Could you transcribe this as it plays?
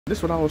this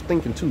is what I was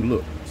thinking too.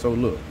 Look, so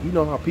look, you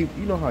know how people,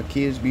 you know how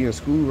kids be in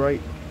school, right?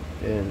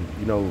 And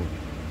you know,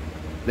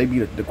 they be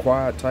the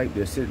quiet type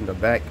that sit in the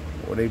back,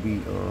 or they be,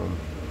 you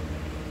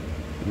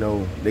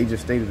know, they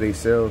just stay to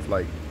themselves,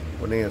 like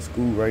when they in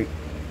school, right?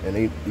 And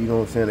they, you know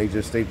what I'm saying, they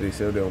just stay to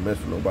themselves, they don't mess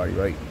with nobody,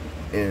 right?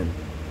 And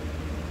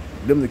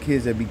them the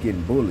kids that be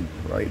getting bullied,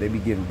 right? They be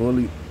getting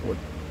bullied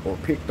or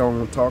picked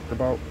on, talked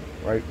about,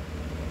 right?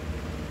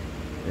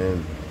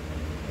 And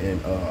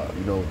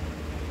you know,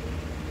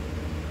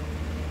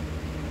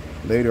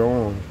 later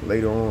on,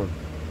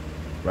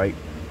 right,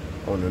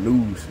 on the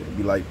news, it'd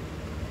be like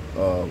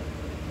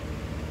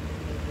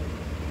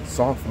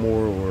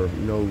sophomore, or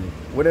you know,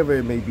 whatever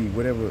it may be,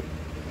 whatever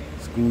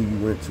school you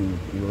went to,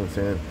 you know what I'm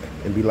saying,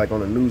 and be like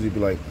on the news, it'd be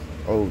like,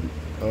 oh,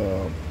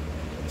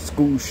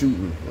 school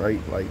shooting, right?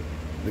 Like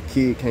the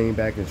kid came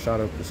back and shot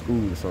up the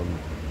school or something,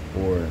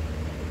 or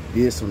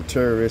did some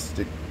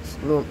terroristic,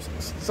 you know,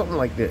 something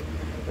like that.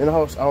 And I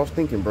was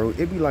thinking, bro,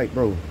 it'd be like,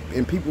 bro,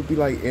 and people be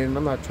like, and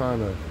I'm not trying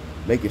to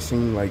make it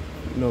seem like,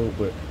 you know,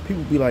 but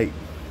people be like,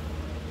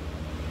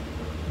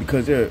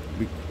 because they're,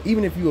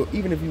 even if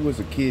you was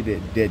a kid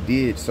that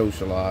did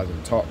socialize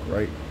and talk,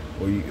 right,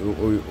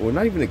 or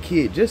not even a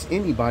kid, just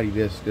anybody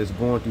that's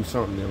going through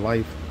something in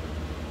life,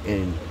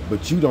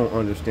 but you don't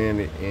understand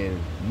it, and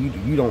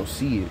you don't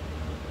see it,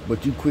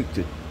 but you quick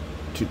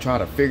to try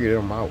to figure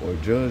them out or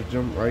judge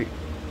them, right,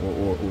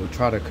 or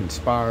try to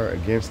conspire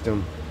against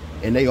them,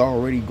 and they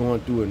already going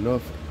through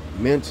enough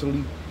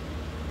mentally,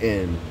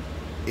 and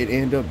it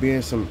end up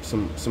being some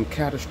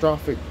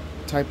catastrophic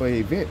type of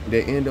event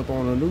that end up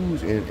on the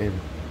news, and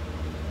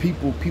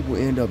people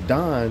end up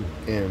dying,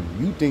 and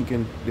you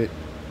thinking that,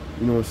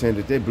 you know what I'm saying,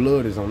 that their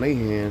blood is on their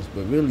hands,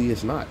 but really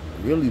it's not.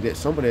 Really, that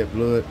some of that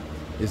blood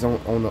is on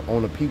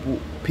the people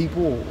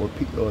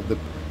or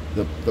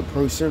the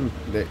person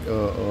that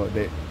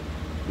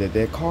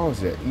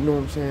caused that. You know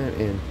what I'm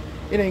saying? And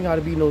it ain't got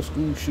to be no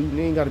school shooting.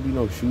 It ain't got to be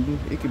no shooting.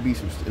 It could be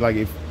some, like,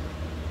 if,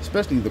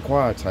 especially the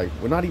quiet type.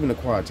 Well, not even the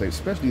quiet type.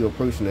 Especially a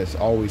person that's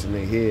always in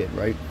their head,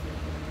 right?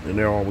 And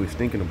they're always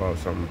thinking about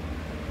something.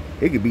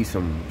 It could be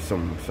some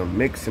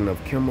mixing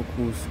of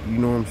chemicals. You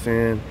know what I'm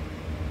saying?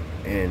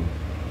 And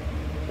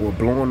or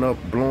blowing up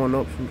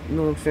some, you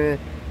know what I'm saying?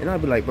 And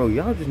I'd be like, bro,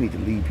 y'all just need to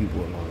leave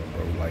people alone,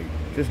 bro. Like,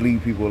 just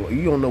leave people alone.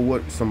 You don't know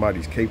what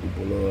somebody's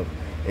capable of.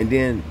 And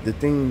then the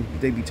thing,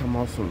 they be talking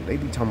about some, and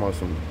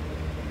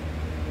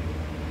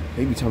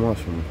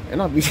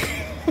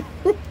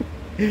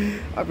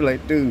I'd be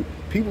like, dude,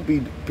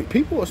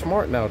 people are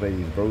smart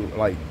nowadays, bro.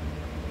 Like,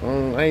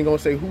 I ain't gonna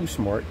say who's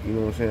smart, you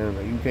know what I'm saying?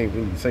 Like, you can't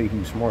really say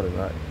who's smart or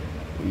not.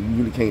 You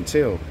really can't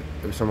tell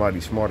if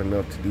somebody's smart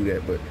enough to do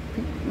that. But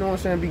people, you know what I'm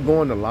saying, be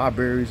going to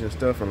libraries and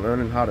stuff and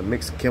learning how to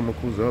mix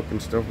chemicals up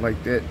and stuff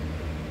like that.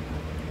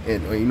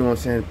 And you know what I'm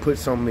saying, put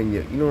something in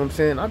your, you know what I'm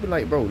saying? I'd be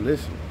like, bro,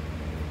 listen,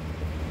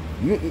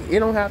 it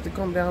don't have to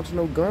come down to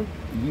no gun.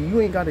 You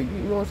ain't gotta, you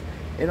know what I'm saying?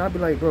 And I'd be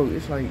like, bro,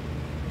 it's like,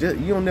 just,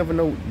 you don't never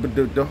know. But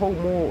the whole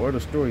moral of the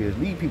story is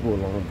leave people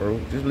alone, bro.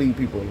 Just leave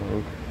people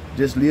alone.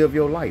 Just live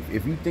your life.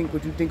 If you think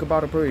what you think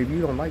about a person, if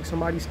you don't like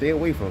somebody, stay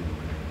away from them.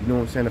 You know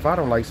what I'm saying? If I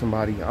don't like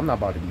somebody, I'm not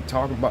about to be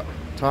talking about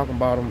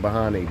them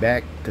behind their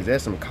back, because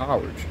that's some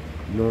cowards.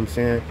 You know what I'm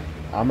saying?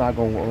 I'm not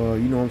gonna,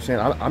 you know what I'm saying?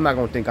 I'm not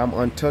gonna think I'm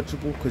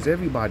untouchable, because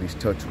everybody's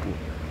touchable.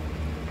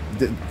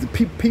 The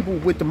people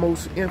with the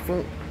most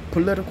influence,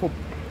 political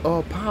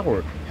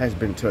power has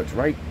been touched,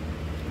 right?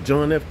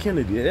 John F.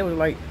 Kennedy. It was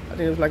like, I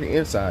think it was like an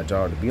inside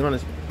job. To be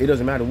honest, it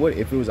doesn't matter what,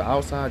 if it was an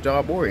outside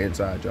job or an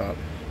inside job,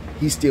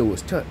 he still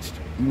was touched.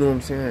 You know what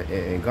I'm saying?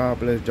 And God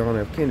bless John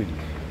F. Kennedy.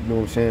 You know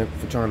what I'm saying?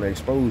 For trying to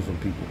expose them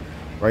people,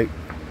 right?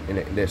 And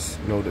that's,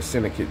 you know, the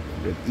syndicate,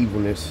 the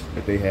evilness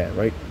that they had,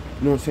 right?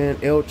 You know what I'm saying?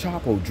 El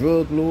Chapo,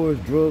 drug lords,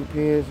 drug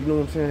pens, you know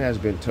what I'm saying, has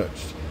been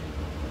touched.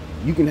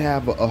 You can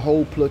have a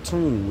whole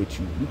platoon with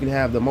you. You can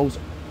have the most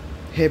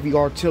heavy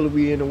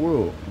artillery in the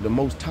world, the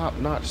most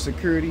top-notch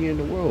security in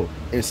the world,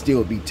 and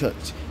still be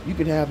touched. You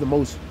can have the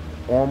most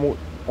armed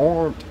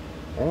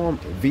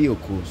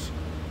vehicles,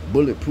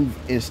 bulletproof,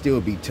 and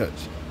still be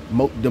touched.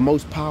 The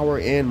most power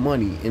and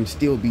money, and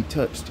still be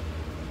touched.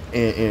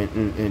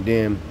 And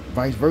then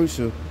vice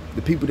versa,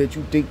 the people that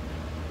you think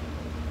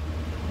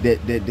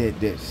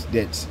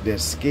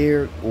that's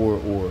scared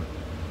or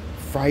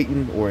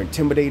frightened or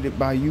intimidated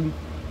by you,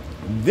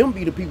 them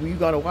be the people you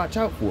gotta watch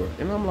out for.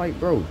 And I'm like,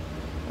 bro,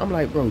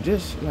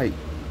 just like,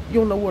 you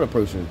don't know what a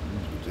person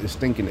is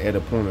thinking at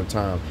a point in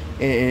time,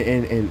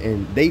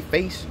 and they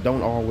face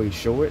don't always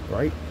show it,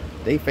 right?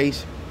 They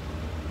face,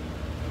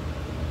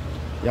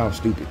 y'all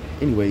stupid.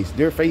 Anyways,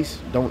 their face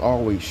don't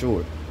always show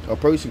it. A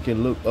person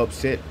can look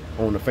upset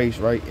on the face,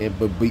 right, and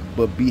but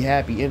be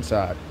happy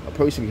inside. A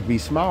person can be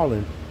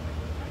smiling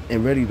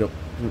and ready to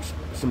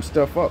some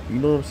stuff up, you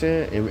know what I'm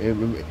saying,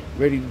 and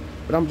ready to,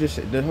 but I'm just,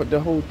 the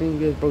whole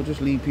thing is, bro,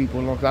 just leave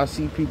people alone. Cause I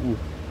see people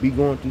be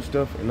going through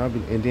stuff, and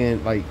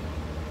then like,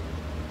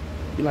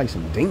 be like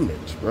some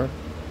demons, bro.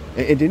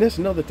 And then that's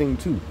another thing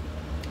too,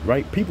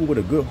 right? People with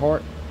a good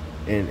heart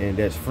and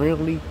that's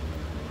friendly,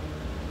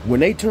 when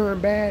they turn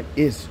bad,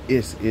 is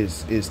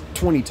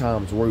 20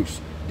 times worse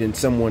than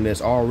someone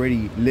that's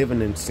already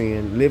living in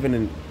sin, living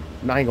in,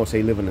 I ain't gonna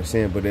say living in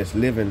sin, but that's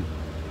living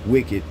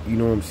wicked, you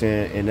know what I'm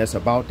saying, and that's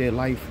about their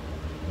life.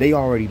 They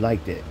already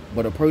like that.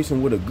 But a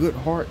person with a good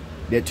heart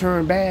that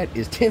turned bad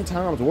is 10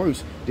 times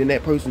worse than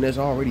that person that's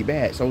already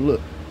bad. So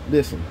look,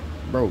 listen,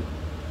 bro,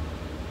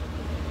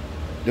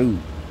 dude,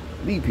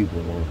 leave people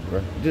alone,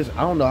 bro. Just,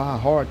 I don't know how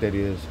hard that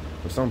is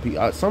for some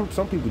people. Some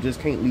people just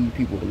can't leave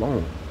people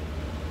alone.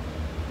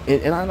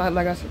 And I,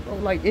 like I said, bro,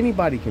 like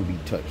anybody can be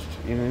touched,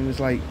 you know, and it's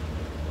like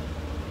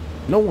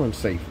no one's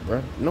safe,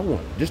 bro. No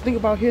one. Just think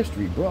about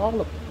history, bro.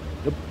 All of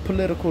the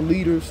political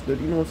leaders, that,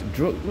 you know,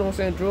 drug, you know what I'm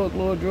saying, drug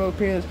lord, drug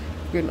pens,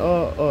 getting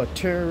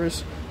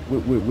terrorists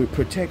with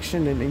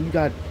protection, and you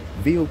got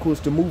vehicles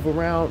to move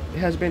around,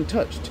 has been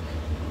touched.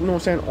 You know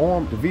what I'm saying?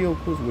 Armed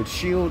vehicles with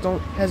shields on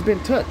has been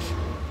touched.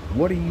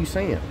 What are you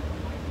saying?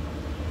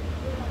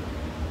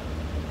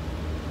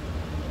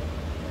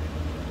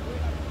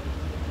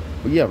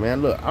 But yeah,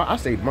 man, look, I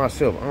say to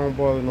myself, I don't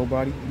bother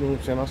nobody. You know what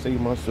I'm saying? I say to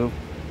myself,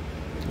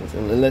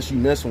 unless you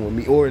messing with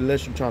me, or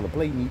unless you trying to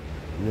play me.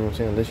 You know what I'm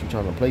saying? Unless you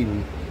trying to play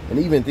me. And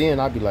even then,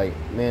 I'd be like,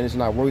 man, it's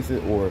not worth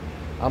it, or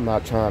I'm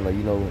not trying to,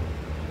 you know,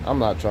 I'm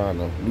not trying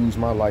to lose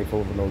my life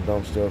over no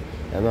dumb stuff.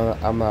 And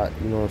I'm not,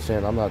 you know what I'm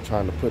saying, I'm not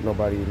trying to put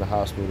nobody in the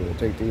hospital or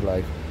take their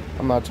life.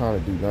 I'm not trying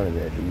to do none of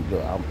that, dude.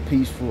 Look, I'm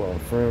peaceful, I'm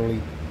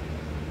friendly.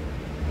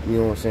 You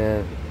know what I'm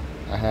saying?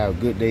 I have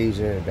good days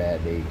and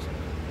bad days.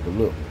 But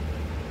look,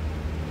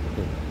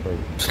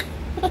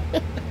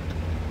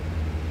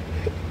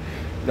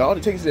 all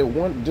it takes is that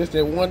one, just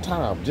that one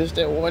time. Just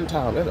that one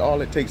time. That's all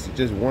it takes is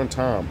just one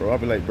time, bro. I'll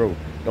be like, bro,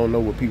 don't know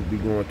what people be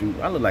going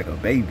through. I look like a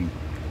baby.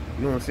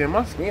 You know what I'm saying?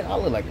 My skin, I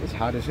look like, it's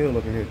hot as hell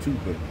up in here too,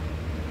 but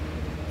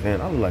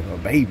man, I look like a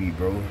baby,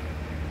 bro.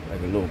 Like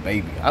a little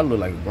baby. I look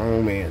like a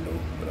grown man though,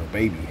 but a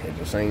baby at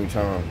the same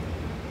time.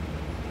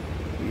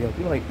 Yeah,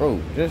 be like, bro,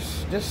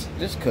 just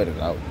cut it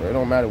out, bro. It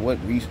don't matter what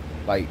reason.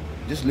 Like,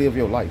 just live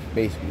your life,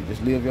 basically.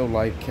 Just live your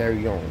life,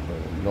 carry on,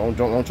 bro.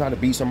 Don't try to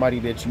be somebody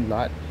that you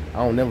not.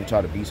 I don't never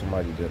try to be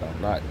somebody that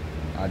I'm not.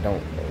 I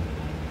don't, bro.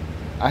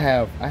 I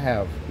have,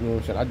 you know what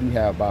I'm saying? I do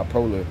have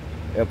bipolar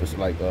episodes,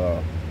 like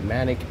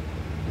manic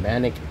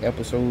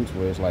episodes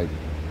where it's like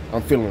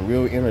I'm feeling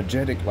real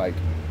energetic, like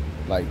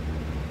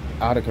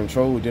out of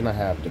control. Then I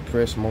have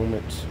depressed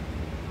moments,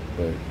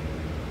 but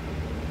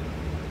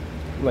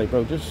like,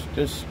 bro, just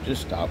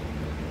stop.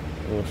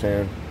 You know what I'm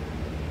saying?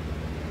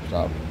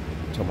 Stop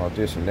talking about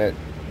this and that.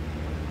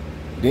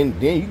 Then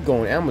you can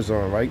go on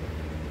Amazon, right,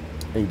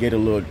 and get a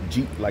little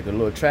like a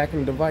little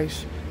tracking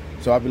device.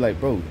 So I'll be like,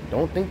 bro,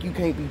 don't think you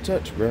can't be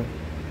touched, bro.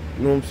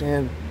 You know what I'm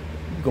saying?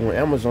 You go on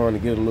Amazon to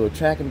get a little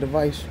tracking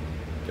device.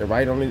 They're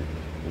right on it.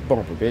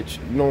 Bumper, bitch.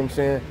 You know what I'm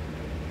saying?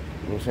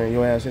 You know what I'm saying?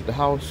 Your ass at the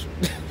house.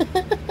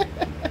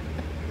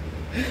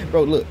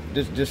 Bro, look,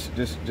 just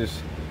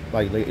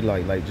like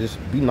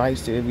just be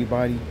nice to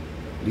everybody.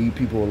 Leave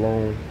people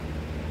alone.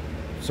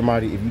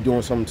 Somebody, if you're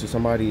doing something to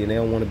somebody and they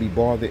don't want to be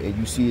bothered and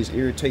you see it's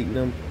irritating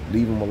them,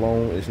 leave them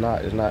alone. It's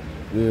not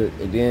good.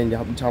 And then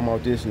y'all be talking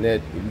about this and that.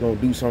 If you're gonna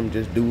do something,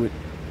 just do it.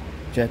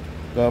 Check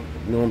up,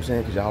 you know what I'm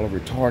saying? Because y'all are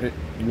retarded,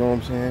 you know what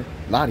I'm saying?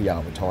 A lot of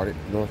y'all retarded,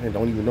 you know what I'm saying?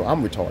 Don't even know.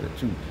 I'm retarded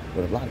too,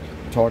 but a lot of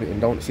retarded and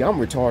don't see. I'm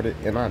retarded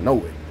and I know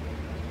it,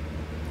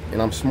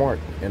 and I'm smart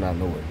and I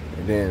know it.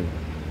 And then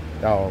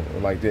y'all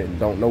like that and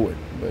don't know it,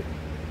 but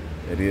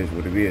it is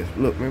what it is.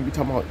 Look, man, we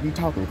talking about, you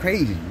talking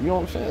crazy, you know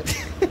what I'm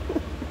saying?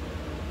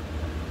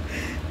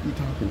 You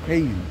talking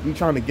crazy. You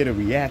trying to get a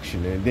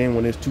reaction, and then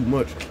when it's too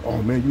much,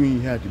 oh man, you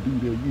ain't had to do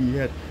that. You ain't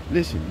had to.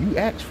 Listen, you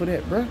asked for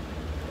that, bruh.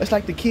 That's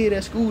like the kid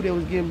at school that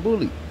was getting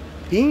bullied.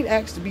 He ain't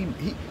asked to be.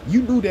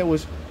 You knew that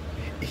was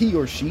he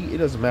or she. It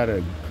doesn't matter.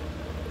 You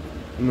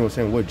know what I'm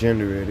saying? What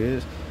gender it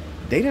is.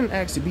 They didn't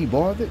ask to be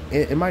bothered.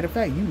 And matter of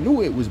fact, you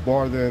knew it was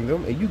bothering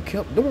them, and you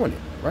kept doing it,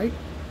 right?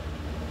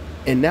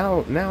 And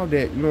now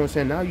that, you know what I'm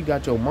saying, now you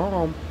got your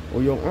mom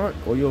or your aunt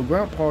or your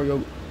grandpa or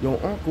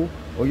your uncle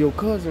or your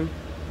cousin,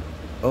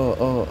 you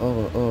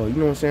know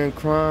what I'm saying,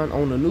 crying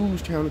on the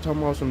news channel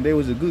talking about they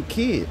was a good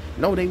kid.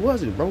 No, they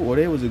wasn't, bro. Or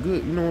they was a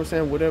good, you know what I'm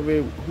saying,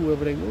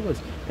 whoever they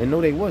was. And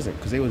no, they wasn't,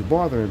 because they was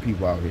bothering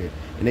people out here.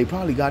 And they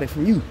probably got it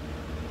from you.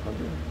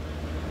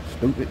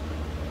 Stupid.